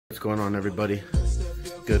What's going on, everybody?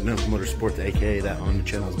 Good Enough Motorsports, aka that on the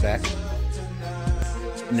channel, is back.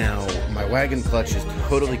 Now, my wagon clutch is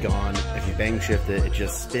totally gone. If you bang shift it, it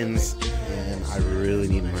just spins, and I really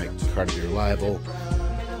need my car to be reliable,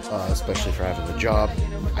 especially for having the job.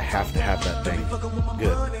 I have to have that thing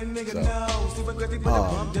good. So,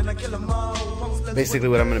 basically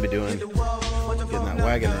what I'm going to be doing, getting that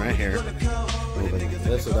wagon right here, moving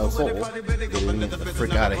this without soul, getting the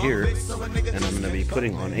frick out of here, and I'm going to be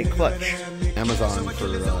putting on a clutch. Amazon for,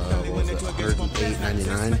 what was it,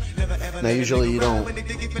 $108.99. Now, usually you don't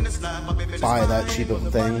buy that cheap of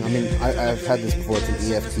a thing. I mean, I've had this before. It's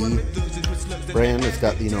an EFT brand. It's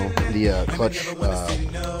got, you know, the clutch,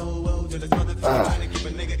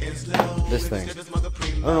 this thing. I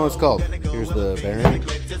don't know what it's called. Here's the bearing,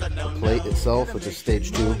 the plate itself, which is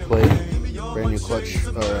stage 2 plate. Brand new clutch,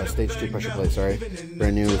 or stage 2 pressure plate, sorry.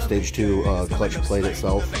 Brand new stage 2 clutch plate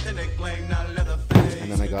itself.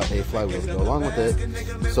 And then I got a flywheel to go along with it.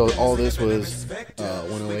 So all this was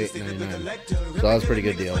 $108.99. So that was a pretty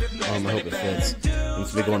good deal. I hope it fits.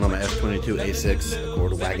 It's be going on my F22 A6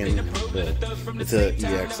 Accord wagon. It's a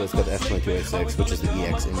EX, so it's got the F22 A6, which is the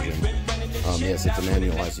EX engine. Yes, it's a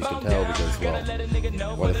manual, as you can tell, because, well,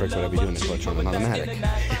 why the frick would I be doing the clutch on an automatic?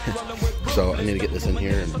 So I need to get this in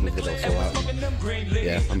here and move the Del Sol out. And,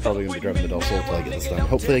 yeah, I'm probably going to be driving the Del Sol until I get this done.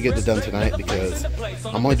 Hopefully I get it done tonight, because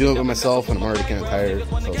I'm only doing it with myself and I'm already kind of tired,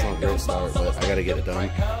 so it's not a great start, but I got to get it done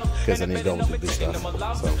because I need to be able to do stuff.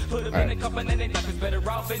 So, alright.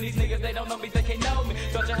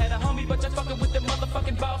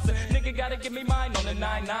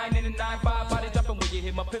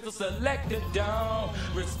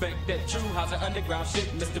 Respect that true house and underground shit,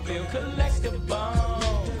 Mr. Bill Collectible.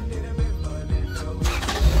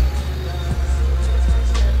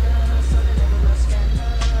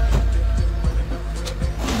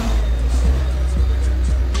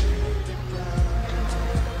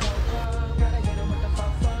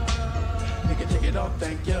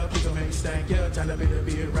 Thank you, people make stank you. Time to be the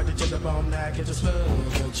beer, right to the bone now. Catch a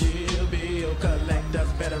slug, chill, bill,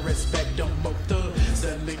 collectors, better respect them both thugs.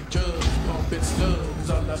 Selling drugs, pumping slugs,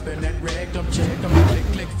 all up in that rag. Don't check, I'm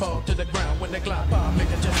click, fall to the ground when they clap on, make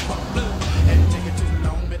it just pump blood. And take it too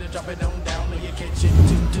long, better drop it on down, or you catch it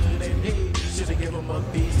to that head. Should've give them a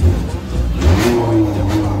piece of the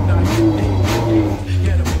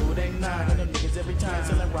gotta move they 9 them niggas every time,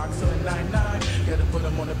 selling rocks, selling 99. Gotta put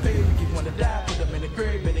them on the page, keep one to die, put them in the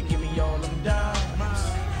grave, better give me all them dimes.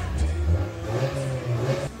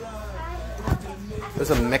 There's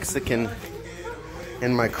a Mexican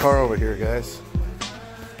in my car over here, guys.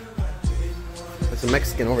 There's a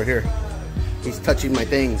Mexican over here. He's touching my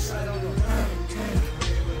things.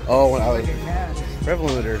 Oh, I like rev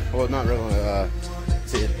limiter. Well, not rev limiter.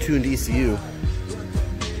 It's a tuned ECU.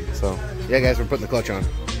 So, yeah, guys, we're putting the clutch on.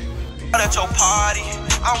 At your party,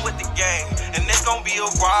 I'm with the gang, and it's gonna be a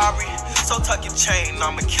robbery. So tuck your chain,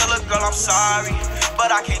 I'm a killer, girl, I'm sorry,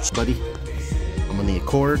 but I can't. Buddy, I'm on the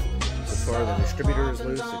Accord. So far, the distributor is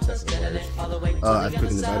loose, except for the wires. I've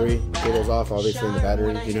taken the battery cables off, obviously, in the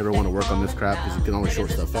battery. You never want to work on this crap because you can always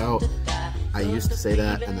short stuff out. I used to say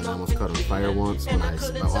that, and then I almost caught on fire once when I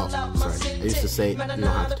used to say you don't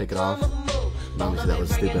have to take it off. And obviously that was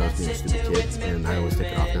stupid. I was being a stupid kid, and I always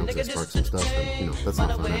take it off now because it sparks some stuff, and you know, that's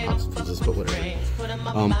not fun. That pops some fuses, but whatever.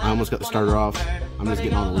 I almost got the starter off. I'm just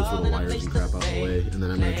getting all the loose little wires and crap out of the way, and then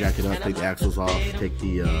I'm going to jack it up, take the axles off, take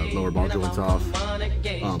the lower ball joints off,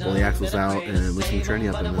 pull the axles out, and loosen the tranny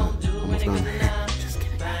up, and almost done. Just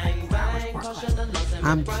kidding.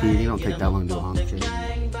 I'm kidding. It don't take that long to do a Honda chain.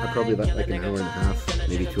 I probably about like an hour and a half,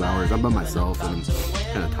 maybe 2 hours. I'm by myself, and I'm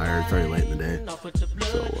kind of tired. It's already late in the day.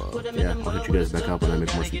 So, yeah, I'll hit you guys back up when I make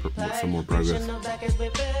some more progress.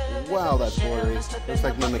 Wow, that's blurry. Looks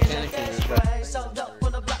like my mechanic in there. That's better.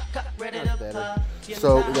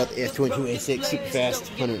 So, we got the F22 A6 super fast,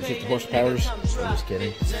 150 horsepowers. I'm just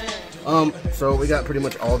kidding. So we got pretty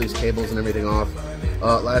much all these cables and everything off.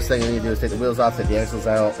 Last thing I need to do is take the wheels off, take the axles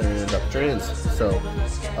out, and drop the trans. So,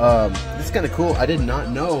 this is kind of cool. I did not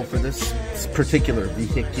know for this particular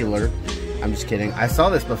vehicular. I'm just kidding. I saw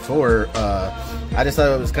this before. I just thought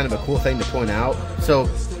it was kind of a cool thing to point out. So,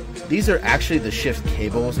 these are actually the shift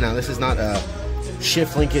cables. Now, this is not a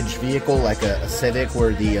shift linkage vehicle like a Civic,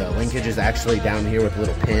 where the linkage is actually down here with a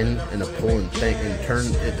little pin and a pull and thing and turn.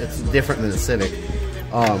 It's different than a Civic.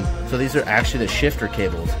 So these are actually the shifter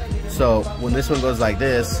cables. So when this one goes like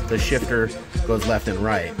this, the shifter goes left and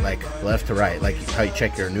right, like left to right, like how you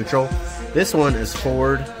check your neutral. This one is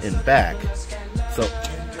forward and back. So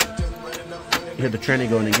you hear the tranny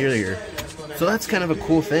going in gear here. So that's kind of a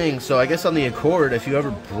cool thing. So I guess on the Accord, if you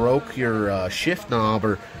ever broke your shift knob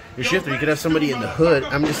or your shifter. You could have somebody in the hood.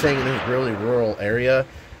 I'm just saying in a really rural area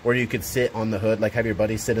where you could sit on the hood, like have your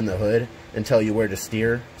buddy sit in the hood and tell you where to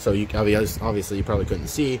steer. So you obviously you probably couldn't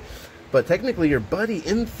see, but technically your buddy,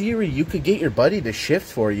 in theory, you could get your buddy to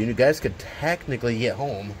shift for you, and you guys could technically get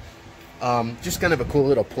home. Just kind of a cool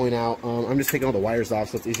little point out. I'm just taking all the wires off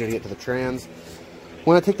so it's easier to get to the trans.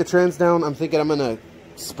 When I take the trans down, I'm thinking I'm gonna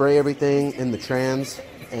spray everything in the trans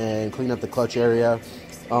and clean up the clutch area.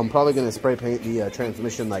 I'm probably gonna spray paint the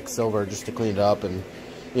transmission like silver just to clean it up, and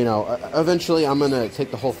you know, eventually I'm gonna take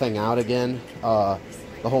the whole thing out again, the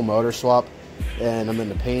whole motor swap, and I'm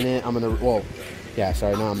gonna paint it. I'm gonna, well, yeah,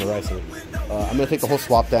 sorry, now I'm erasing. I'm gonna take the whole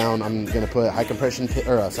swap down. I'm gonna put low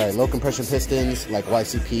compression pistons like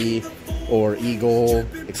YCP or Eagle,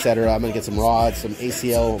 etc. I'm gonna get some rods, some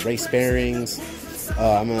ACL race bearings.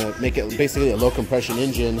 I'm gonna make it basically a low compression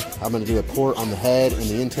engine. I'm gonna do a port on the head and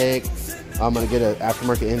the intake. I'm gonna get an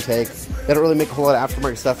aftermarket intake. They don't really make a whole lot of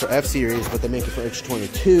aftermarket stuff for F-Series, but they make it for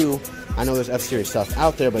H22. I know there's F-Series stuff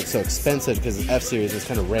out there, but it's so expensive because F-Series is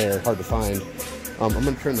kind of rare, hard to find. I'm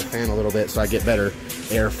gonna turn the fan a little bit so I get better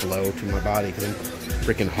airflow to my body because I'm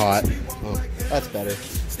freaking hot. Oh, that's better.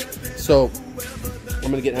 So I'm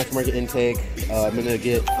gonna get an aftermarket intake. I'm gonna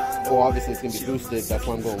get, well, obviously it's gonna be boosted. That's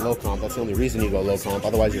why I'm going low comp. That's the only reason you go low comp.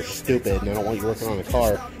 Otherwise you're stupid, and I don't want you working on a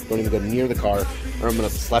car. Don't even go near the car, or I'm gonna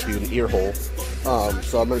slap you in the ear hole.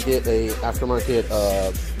 So I'm gonna get a aftermarket.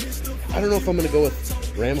 I don't know if I'm gonna go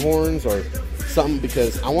with ram horns or something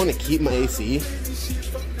because I want to keep my AC,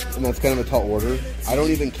 and that's kind of a tall order. I don't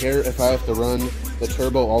even care if I have to run the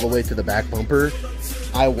turbo all the way to the back bumper.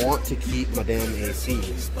 I want to keep my damn AC.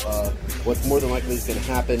 What's more than likely is going to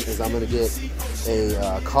happen is I'm going to get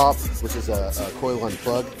a COP, which is a coil on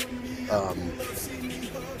plug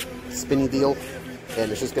spinny deal,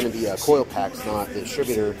 and it's just going to be coil packs, not the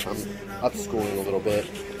distributor. I'm upschooling a little bit,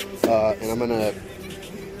 and I'm going to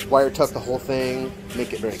wire tuck the whole thing,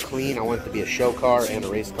 make it very clean. I want it to be a show car and a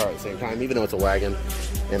race car at the same time, even though it's a wagon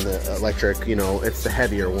and the electric, you know, it's the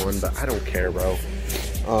heavier one, but I don't care, bro.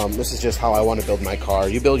 This is just how I want to build my car.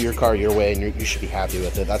 You build your car your way, and you should be happy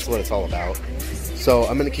with it. That's what it's all about. So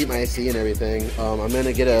I'm going to keep my AC and everything. I'm going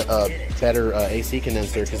to get a better AC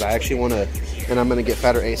condenser because I actually want to, and I'm going to get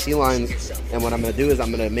fatter AC lines. And what I'm going to do is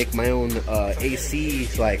I'm going to make my own AC,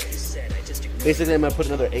 like, basically I'm going to put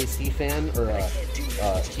another AC fan or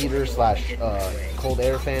a heater slash cold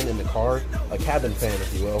air fan in the car, a cabin fan,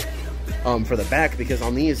 if you will. For the back, because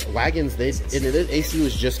on these wagons, AC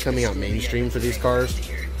was just coming out mainstream for these cars.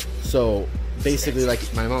 So basically, like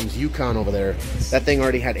my mom's Yukon over there, that thing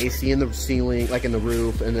already had AC in the ceiling, like in the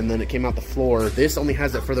roof, and then it came out the floor. This only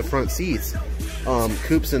has it for the front seats.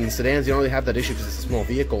 Coupes and sedans, you only have that issue because it's a small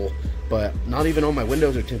vehicle, but not even all my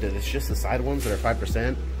windows are tinted. It's just the side ones that are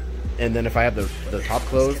 5%. And then if I have the top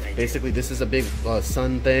closed, basically this is a big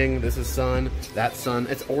sun thing. This is sun, that's sun.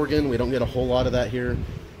 It's Oregon. We don't get a whole lot of that here.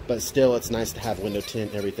 But still, it's nice to have window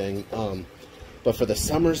tint and everything. But for the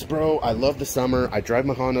summers, bro, I love the summer. I drive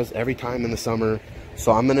my Hondas every time in the summer.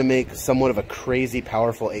 So I'm going to make somewhat of a crazy,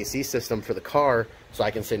 powerful AC system for the car so I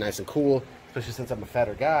can stay nice and cool, especially since I'm a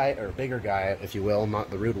fatter guy, or a bigger guy, if you will, not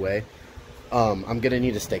the rude way. I'm going to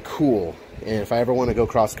need to stay cool. And if I ever want to go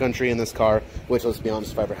cross-country in this car, which, let's be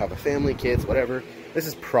honest, if I ever have a family, kids, whatever, this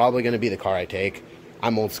is probably going to be the car I take.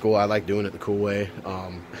 I'm old school. I like doing it the cool way.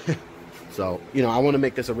 So, you know, I want to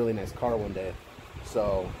make this a really nice car one day.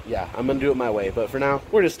 So, yeah, I'm going to do it my way. But for now,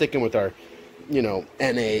 we're just sticking with our, you know,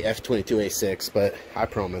 NA F22 A6. But I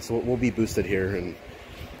promise, we'll be boosted here. And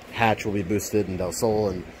hatch will be boosted, and Del Sol,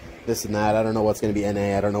 and this and that. I don't know what's going to be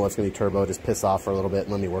NA. I don't know what's going to be turbo. Just piss off for a little bit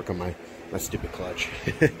and let me work on my stupid clutch.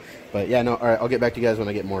 But, yeah, no, all right, I'll get back to you guys when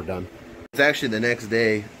I get more done. It's actually the next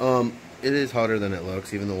day. It is hotter than it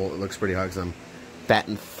looks, even though it looks pretty hot because I'm fat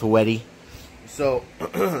and sweaty. So...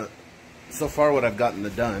 so far what I've gotten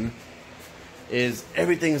done is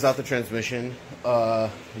everything's out the transmission.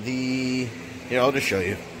 Here, I'll just show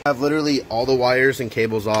you. I have literally all the wires and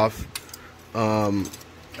cables off.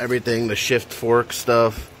 Everything, the shift fork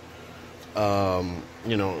stuff.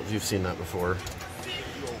 You know, you've seen that before.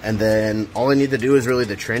 And then all I need to do is really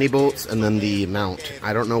the tranny bolts and then the mount.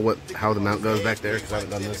 I don't know how the mount goes back there because I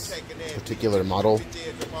haven't done this particular model.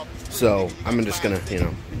 So I'm just gonna, you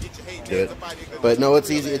know, do it. But no, it's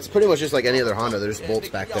easy. It's pretty much just like any other Honda. There's bolts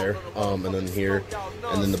back there, and then here,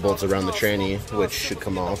 and then the bolts around the tranny, which should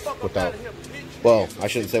come off without, well, I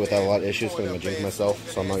shouldn't say without a lot of issues because I'm gonna jinx myself,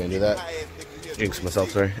 so I'm not gonna do that. Jinx myself,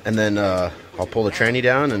 sorry. And then I'll pull the tranny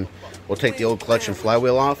down, and we'll take the old clutch and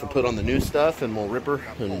flywheel off and put on the new stuff, and we'll rip her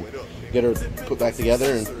and get her put back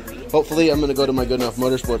together. And hopefully I'm gonna go to my Good Enough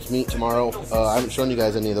Motorsports meet tomorrow. I haven't shown you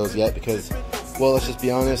guys any of those yet because, well, let's just be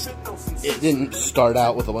honest, it didn't start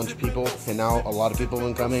out with a bunch of people, and now a lot of people have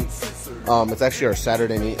been coming. It's actually our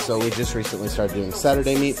Saturday meet, so we just recently started doing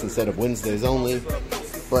Saturday meets instead of Wednesdays only.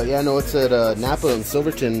 But yeah, no, it's at Napa in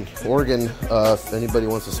Silverton, Oregon, if anybody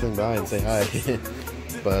wants to swing by and say hi.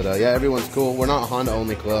 But yeah, everyone's cool. We're not a Honda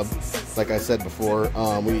only club, like I said before.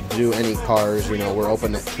 We do any cars, you know, we're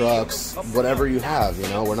open at trucks, whatever you have, you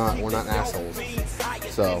know, we're not assholes.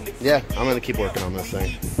 So yeah, I'm gonna keep working on this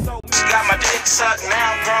thing. Got my dick sucked,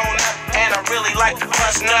 now grown up, and I really like to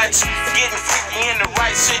bust nuts. Getting freaky in the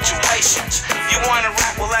right situations. You wanna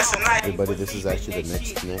rap, well that's a night. Everybody, this is actually the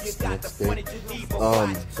next thing.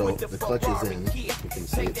 So the clutch is in. You can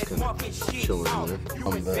see it's kind of chilling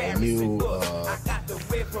in there. The new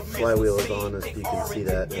flywheel is on, as you can see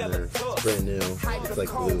that, and it's brand new. It's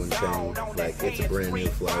like blue and shiny, like it's a brand new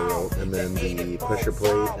flywheel. And then the pressure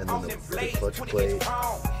plate, and then the clutch plate,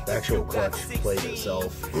 the actual clutch plate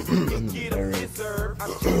itself, and then the bearing.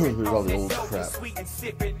 Here's all the old crap.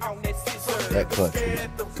 That clutch was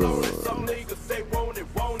gone.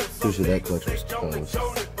 Seriously, that clutch was toast.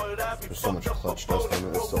 There's so much clutch dust on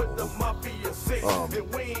it. It's so old. That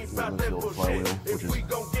was the old flywheel, which is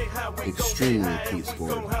extremely Pete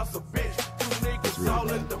Sport. It's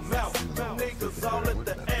really bad.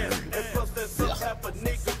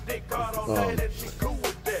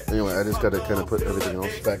 Anyway, I just got to kind of put everything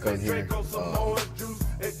else back on here.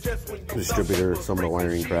 Distributor, some of the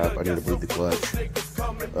wiring crap. I need to bleed the clutch.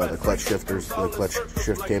 The clutch shifters, the clutch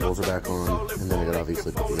shift cables are back on, and then I got to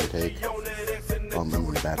obviously put the intake, and then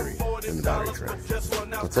the battery, and the battery tray.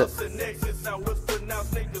 That's it.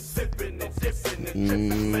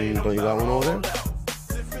 Don't you got one over there?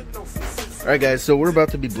 Alright guys, so we're about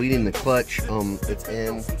to be bleeding the clutch. It's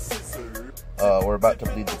in. We're about to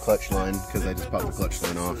bleed the clutch line because I just popped the clutch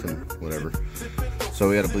line off and whatever. So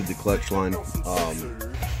we got to bleed the clutch line.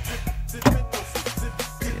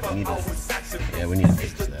 Yeah, we need to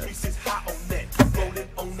fix that.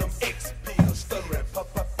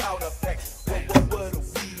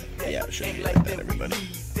 Yeah, it shouldn't be like that, everybody.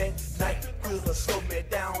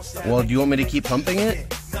 Well, do you want me to keep pumping it?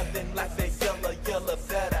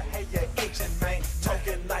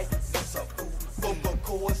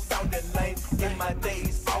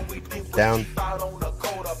 Down.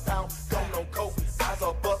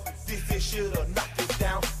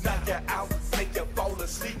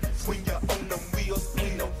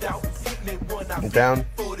 Down.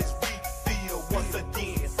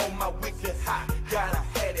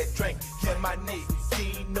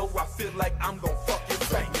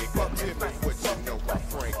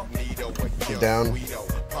 Down.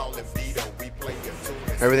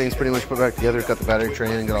 Everything's pretty much put back together. Got the battery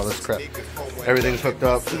tray in, got all this crap. Everything's hooked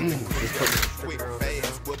up. You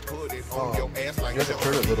have to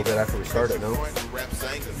turn it a little bit after we start it, no?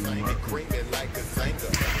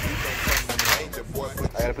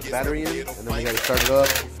 I gotta put the battery in, and then we gotta start it up.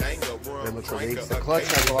 And look for leaks. The clutch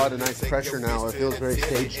has a lot of nice pressure now. It feels very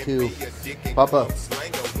stage 2. Papa,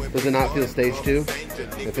 does it not feel stage 2?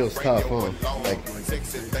 It feels tough, huh? Like,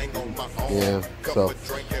 yeah, so.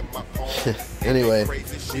 Anyway,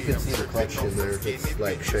 you can see the clutch in there. It's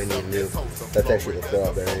like shiny and new. That's actually the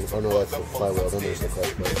throwout bearing. Oh no, that's the flywheel. Then there's the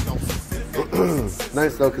clutch plate.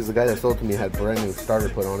 Nice though, because the guy that sold to me had brand new starter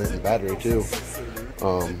put on it and battery too.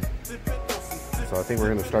 So I think we're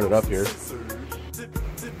gonna start it up here.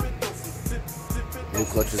 New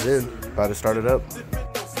clutch is in. About to start it up.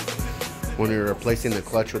 When you're replacing the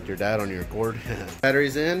clutch with your dad on your Accord.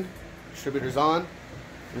 Battery's in. Distributor's on.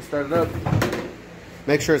 Let's start it up.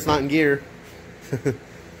 Make sure it's not in gear.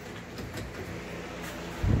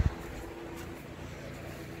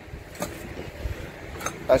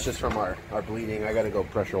 That's just from our bleeding. I gotta go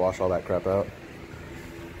pressure wash all that crap out.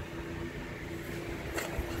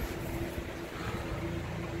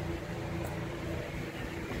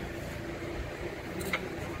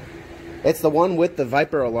 It's the one with the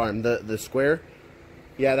Viper alarm, the square.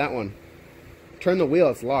 Yeah, that one. Turn the wheel,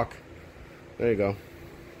 it's lock. There you go.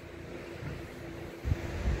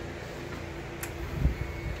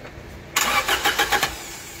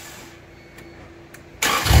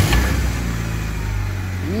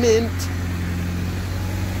 Mint.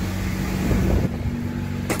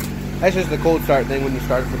 That's just the cold start thing. When you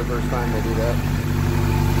start it for the first time, they do that.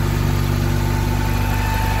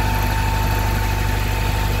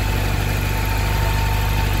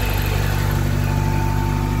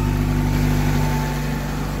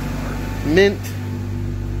 Mint.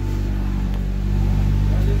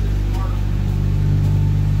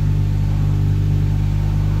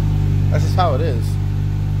 That's just how it is.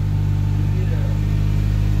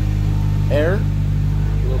 Air, a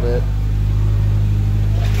little bit.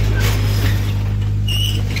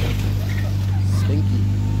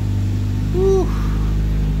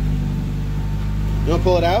 You want to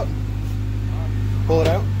pull it out? Pull it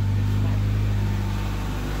out?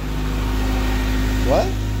 What?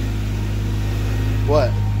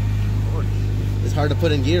 What? It's hard to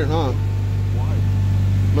put in gear, huh? Why?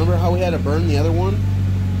 Remember how we had to burn the other one?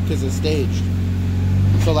 Because it's staged.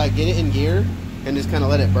 So like get it in gear and just kind of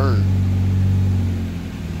let it burn.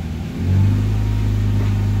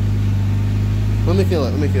 Let me feel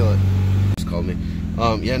it, let me feel it. Just called me.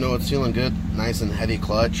 Yeah, no, it's feeling good. Nice and heavy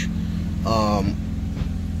clutch.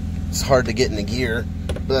 It's hard to get into gear,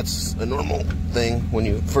 but that's a normal thing when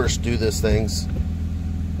you first do these things.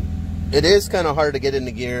 It is kind of hard to get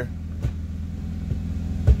into gear.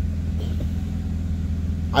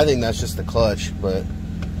 I think that's just the clutch, but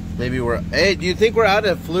maybe we're... Hey, do you think we're out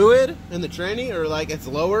of fluid in the tranny, or like it's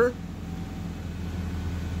lower?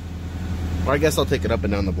 Or I guess I'll take it up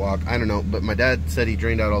and down the block. I don't know, but my dad said he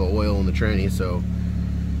drained out all the oil in the tranny, so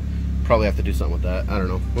probably have to do something with that. I don't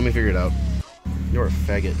know. Let me figure it out. You're a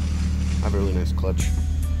faggot. I have a really nice clutch.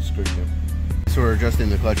 Screw you. So we're adjusting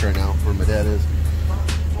the clutch right now where my dad is.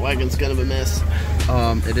 The wagon's kind of a mess.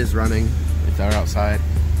 It is running. It's out outside.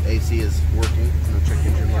 AC is working. I'm gonna check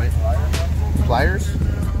engine light. Pliers?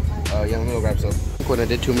 Yeah, let me go grab some. When I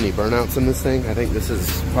did too many burnouts in this thing, I think this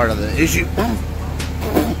is part of the issue.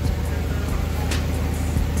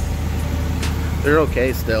 They're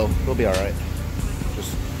okay still. They'll be alright.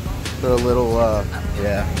 Just put a little,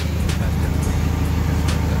 yeah.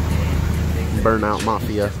 Burnout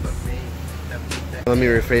Mafia. Let me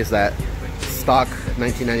rephrase that. Stock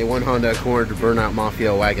 1991 Honda Accord Burnout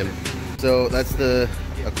Mafia wagon. So that's the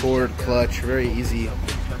Accord clutch. Very easy.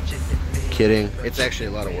 Kidding. It's actually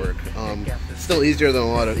a lot of work. Still easier than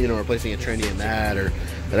a lot of, you know, replacing a tranny in that, or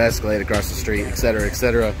an Escalade across the street, etc.,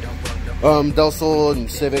 etc. Del Sol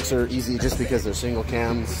and Civics are easy just because they're single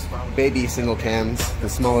cams, baby single cams, the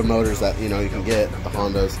smaller motors that, you know, you can get, the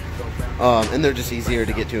Hondas. And they're just easier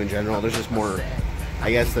to get to in general. There's just more,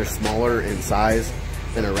 I guess they're smaller in size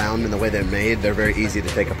and around in the way they're made. They're very easy to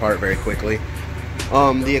take apart very quickly.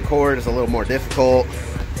 The Accord is a little more difficult.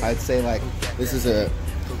 I'd say like this is a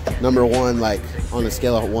number one, like on a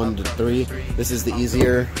scale of 1 to 3. This is the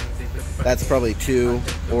easier. That's probably 2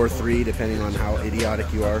 or 3 depending on how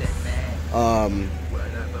idiotic you are.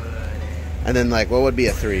 And then like what would be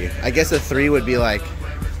a 3? I guess a 3 would be like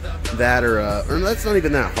that, or that's not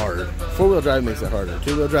even that hard. 4-wheel drive makes it harder.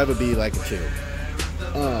 2-wheel drive would be like a 2.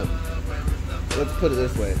 Let's put it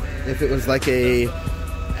this way. If it was like a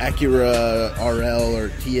Acura RL or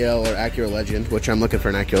TL or Acura Legend, which I'm looking for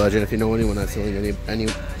an Acura Legend. If you know anyone that's selling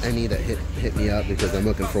any that hit me up, because I'm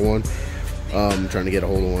looking for one. I'm trying to get a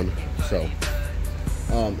hold of one. So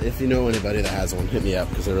if you know anybody that has one, hit me up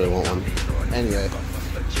because I really want one. Anyway,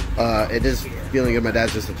 it is feeling good. My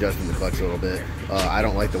dad's just adjusting the clutch a little bit. I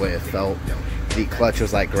don't like the way it felt. The clutch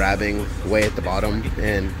was like grabbing way at the bottom,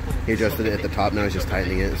 and he adjusted it at the top. Now he's just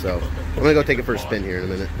tightening it. So I'm gonna go take it for a spin here in a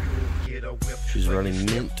minute. She's running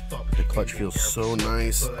mint. The clutch feels so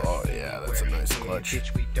nice. Oh yeah, that's a nice clutch.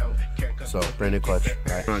 So brand new clutch.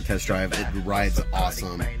 All right, on a test drive, it rides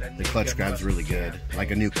awesome. The clutch grabs really good,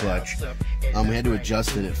 like a new clutch. We had to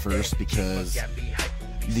adjust it at first because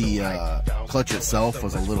the clutch itself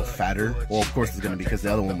was a little fatter. Well, of course it's going to be because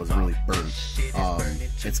the other one was really burnt.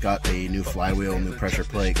 It's got a new flywheel, new pressure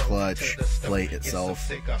plate, clutch plate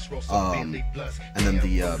itself, and then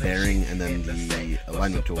the bearing, and then the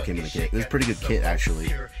alignment tool came in the kit. It was a pretty good kit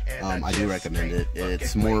actually. I do recommend it.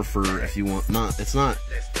 It's more for if you want,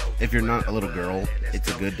 if you're not a little girl. It's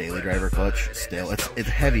a good daily driver clutch still. It's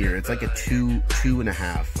heavier. It's like a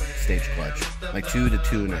 2.5 stage clutch, like 2 to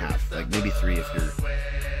 2.5, like maybe 3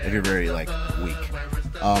 if you're very like weak.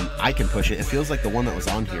 I can push it. It feels like the one that was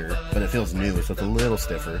on here, but it feels new, so it's a little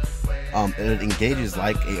stiffer. It engages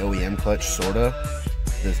like a OEM clutch, sorta.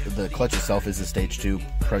 The clutch itself is a stage 2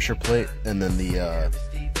 pressure plate, and then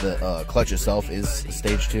the clutch itself is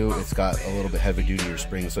stage 2. It's got a little bit heavy duty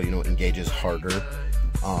spring, so you know it engages harder.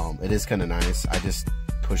 It is kind of nice. I just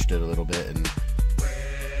pushed it a little bit, and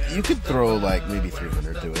you could throw like maybe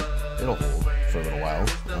 300 to it. It'll hold for a little while.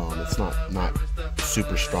 It's not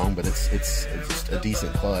super strong, but it's just a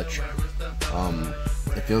decent clutch.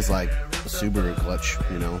 It feels like a Subaru clutch,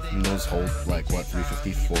 you know, and those hold like what,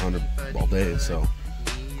 350, 400 all day. So,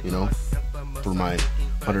 you know, for my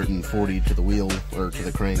 140 to the wheel, or to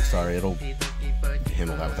the crank, sorry, it'll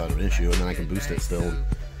handle that without an issue, and then I can boost it still.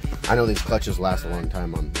 I know these clutches last a long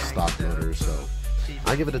time on stock motors, so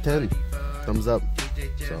I give it a 10. Thumbs up.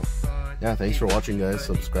 So yeah, thanks for watching, guys.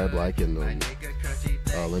 Subscribe, like, and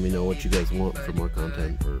let me know what you guys want for more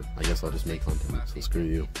content, or I guess I'll just make content. So screw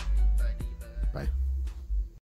you. Bye.